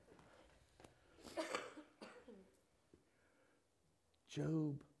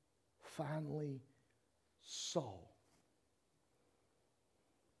 Job finally saw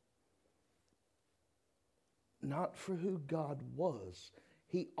not for who God was.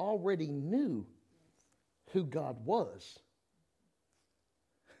 He already knew who God was.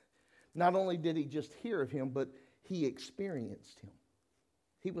 Not only did he just hear of him, but he experienced him.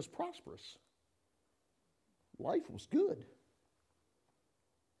 He was prosperous. Life was good.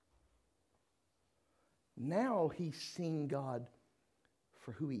 Now he's seen God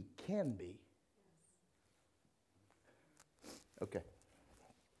for who he can be. Okay.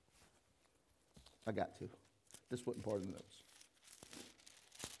 I got to. This wasn't part of the notes.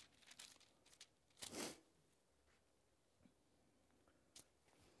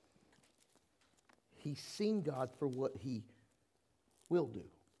 He's seen God for what he will do,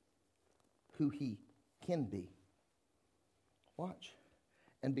 who he can be. Watch.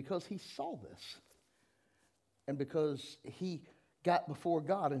 And because he saw this, and because he got before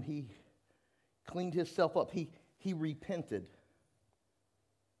God and he cleaned himself up, he repented.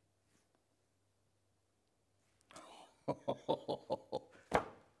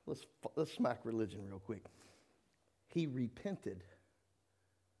 Let's smack religion real quick. He repented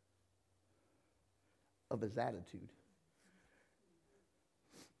of his attitude.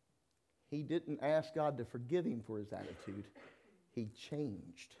 He didn't ask God to forgive him for his attitude. He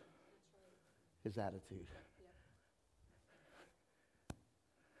changed his attitude.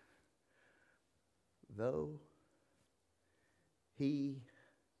 Though he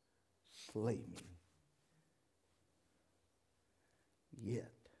slay me,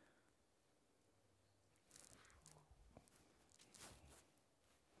 yet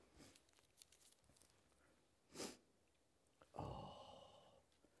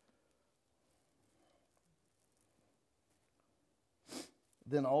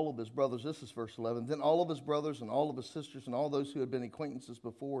then all of his brothers, this is verse 11, then all of his brothers and all of his sisters and all those who had been acquaintances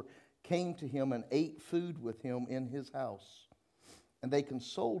before came to him and ate food with him in his house. And they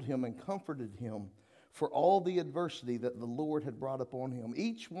consoled him and comforted him for all the adversity that the Lord had brought upon him.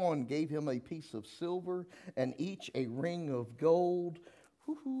 Each one gave him a piece of silver and each a ring of gold.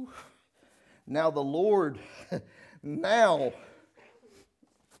 Woo-hoo. Now the Lord,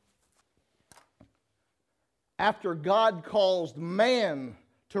 after God caused man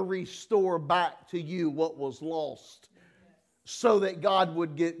to restore back to you what was lost so that God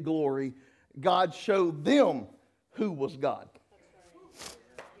would get glory, God showed them who was God.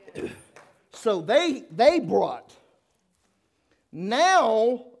 So they brought.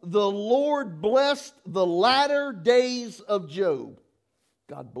 Now the Lord blessed the latter days of Job.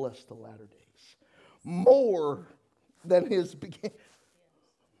 God blessed the latter days more than his beginning.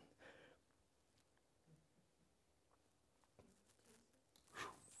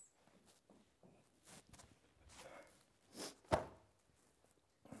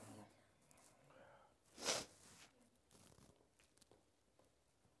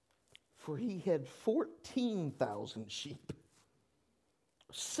 For he had 14,000 sheep,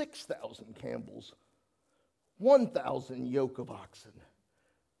 6,000 camels, 1,000 yoke of oxen,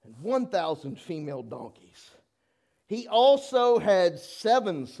 and 1,000 female donkeys. He also had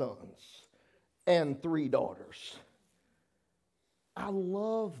 7 sons and 3 daughters. I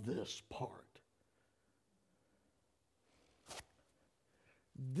love this part.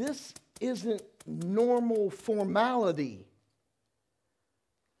 This isn't normal formality.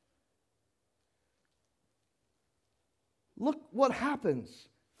 Look what happens.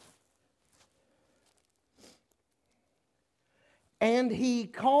 And he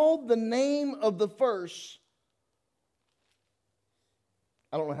called the name of the first.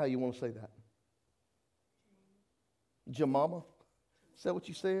 I don't know how you want to say that. Jemima? Is that what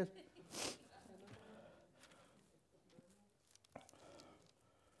you said?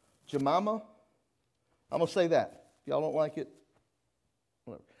 Jemima? I'm going to say that. If y'all don't like it,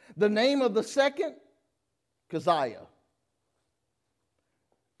 whatever. The name of the second, Keziah.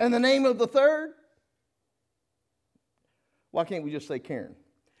 And the name of the third? Why can't we just say Karen?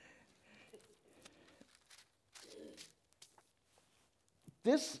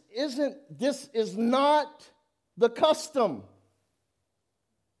 This is not the custom.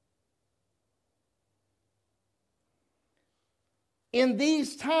 In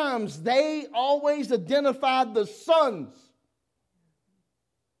these times, they always identified the sons.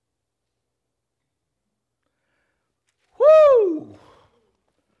 Woo!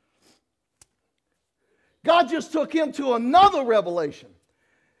 God just took him to another revelation.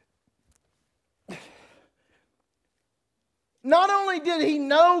 Not only did he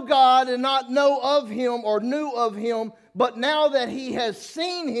know God and not know of him or knew of him, but now that he has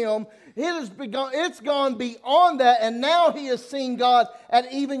seen him, it's gone beyond that, and now he has seen God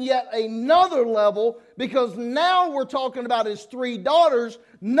at even yet another level, because now we're talking about his 3 daughters,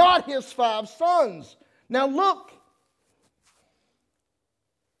 not his 5 sons. Now look.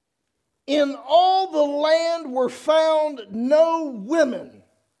 In all the land were found no women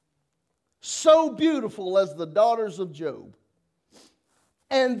so beautiful as the daughters of Job.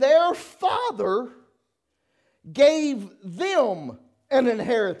 And their father gave them an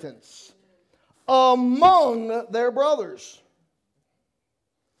inheritance among their brothers.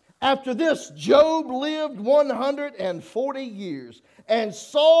 After this, Job lived 140 years and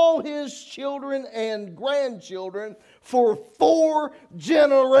saw his children and grandchildren for 4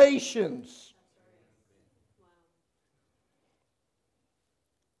 generations.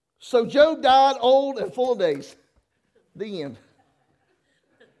 So Job died old and full of days. The end.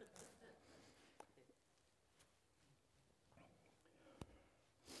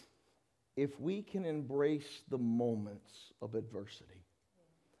 If we can embrace the moments of adversity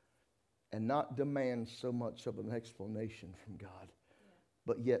and not demand so much of an explanation from God,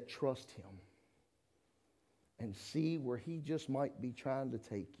 but yet trust Him and see where He just might be trying to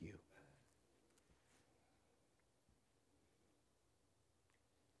take you.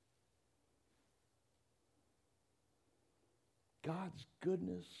 God's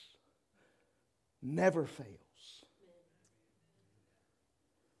goodness never fails.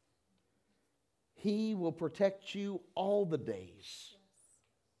 He will protect you all the days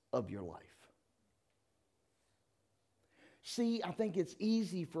of your life. See, I think it's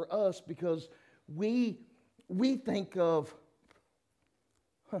easy for us because we think of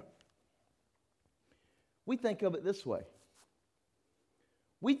it this way.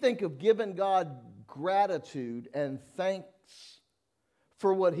 We think of giving God gratitude and thanks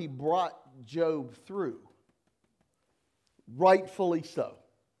for what He brought Job through. Rightfully so.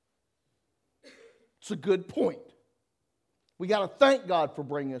 It's a good point. We got to thank God for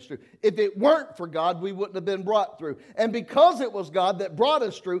bringing us through. If it weren't for God, we wouldn't have been brought through. And because it was God that brought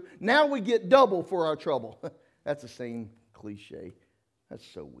us through, now we get double for our trouble. That's the same cliche. That's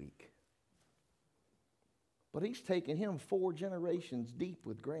so weak. But He's taken him 4 generations deep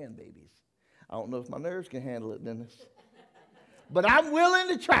with grandbabies. I don't know if my nerves can handle it, Dennis. But I'm willing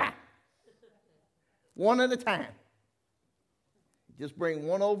to try. One at a time. Just bring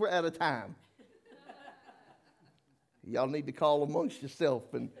one over at a time. Y'all need to call amongst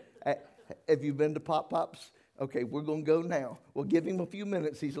yourself. And have you been to Pop Pops? Okay, we're going to go now. We'll give him a few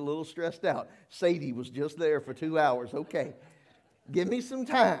minutes. He's a little stressed out. Sadie was just there for 2 hours. Okay, give me some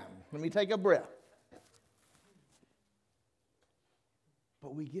time. Let me take a breath.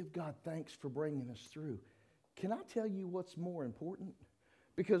 But we give God thanks for bringing us through. Can I tell you what's more important?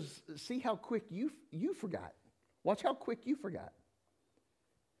 Because see how quick you forgot. Watch how quick you forgot.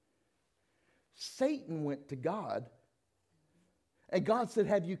 Satan went to God, and God said,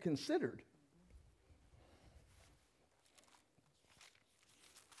 have you considered?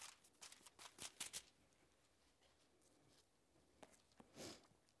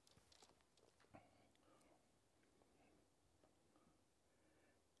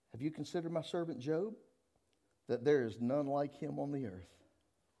 Have you considered my servant Job? That there is none like him on the earth.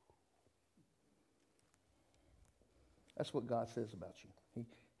 That's what God says about you.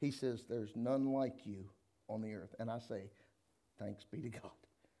 He says there's none like you on the earth. And I say, thanks be to God.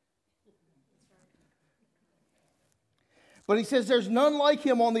 But He says there's none like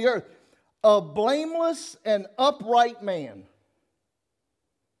him on the earth. A blameless and upright man.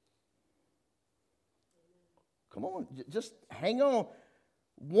 Come on, just hang on.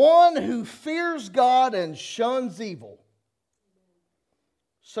 One who fears God and shuns evil.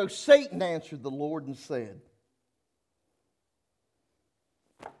 So Satan answered the Lord and said,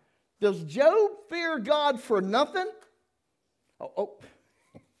 does Job fear God for nothing? Oh.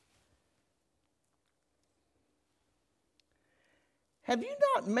 Have you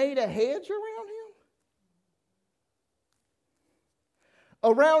not made a hedge around him?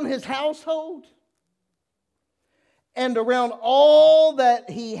 Around his household? And around all that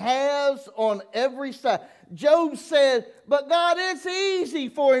he has on every side. Job said, but God, it's easy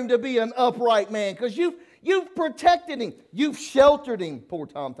for him to be an upright man because you've protected him. You've sheltered him. Poor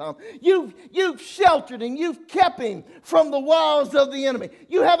Tom. You've sheltered him. You've kept him from the wiles of the enemy.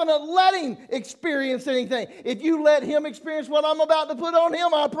 You haven't let him experience anything. If you let him experience what I'm about to put on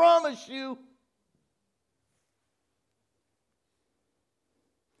him, I promise you.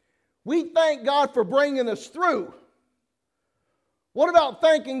 We thank God for bringing us through. What about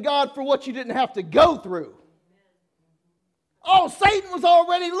thanking God for what you didn't have to go through? Oh, Satan was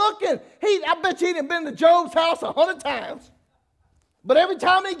already looking. I bet you he'd have been to Job's house 100 times. But every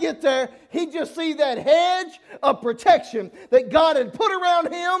time he gets there, he just see that hedge of protection that God had put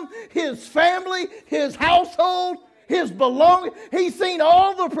around him, his family, his household, his belongings. He's seen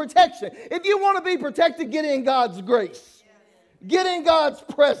all the protection. If you want to be protected, get in God's grace. Get in God's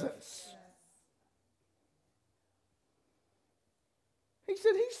presence. He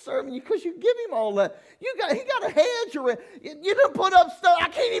said he's serving you because you give him all that. He got a hedge around. You didn't put up stuff. I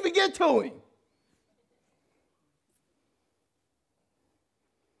can't even get to him.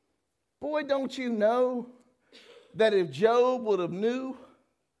 Boy, don't you know that if Job would have knew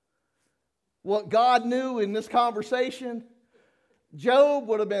what God knew in this conversation, Job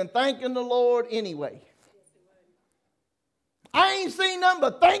would have been thanking the Lord anyway. I ain't seen nothing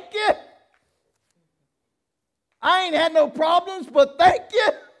but thank you. I ain't had no problems, but thank you.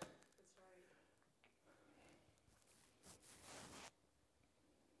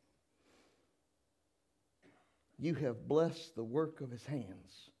 You have blessed the work of his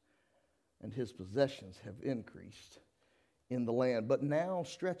hands, and his possessions have increased in the land. But now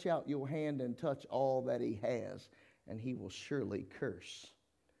stretch out your hand and touch all that he has, and he will surely curse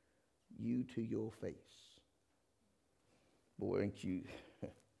you to your face. Boy, ain't you...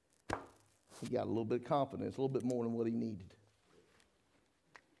 He got a little bit of confidence, a little bit more than what he needed.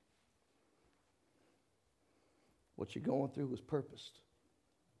 What you're going through was purposed.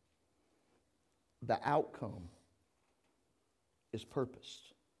 The outcome is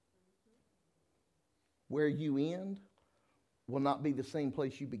purposed. Where you end will not be the same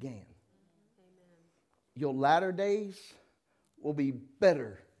place you began. Amen. Your latter days will be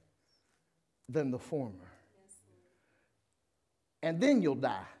better than the former. Yes, and then you'll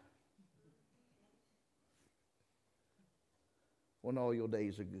die when all your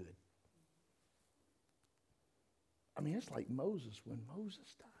days are good. I mean, it's like Moses when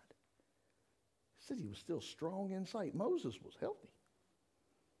Moses died. It said he was still strong in sight. Moses was healthy.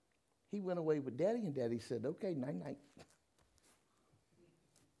 He went away with Daddy, and Daddy said, okay, night-night.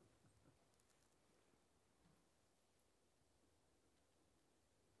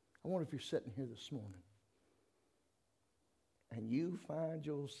 I wonder if you're sitting here this morning and you find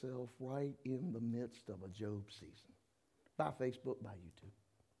yourself right in the midst of a Job season. By Facebook, by YouTube.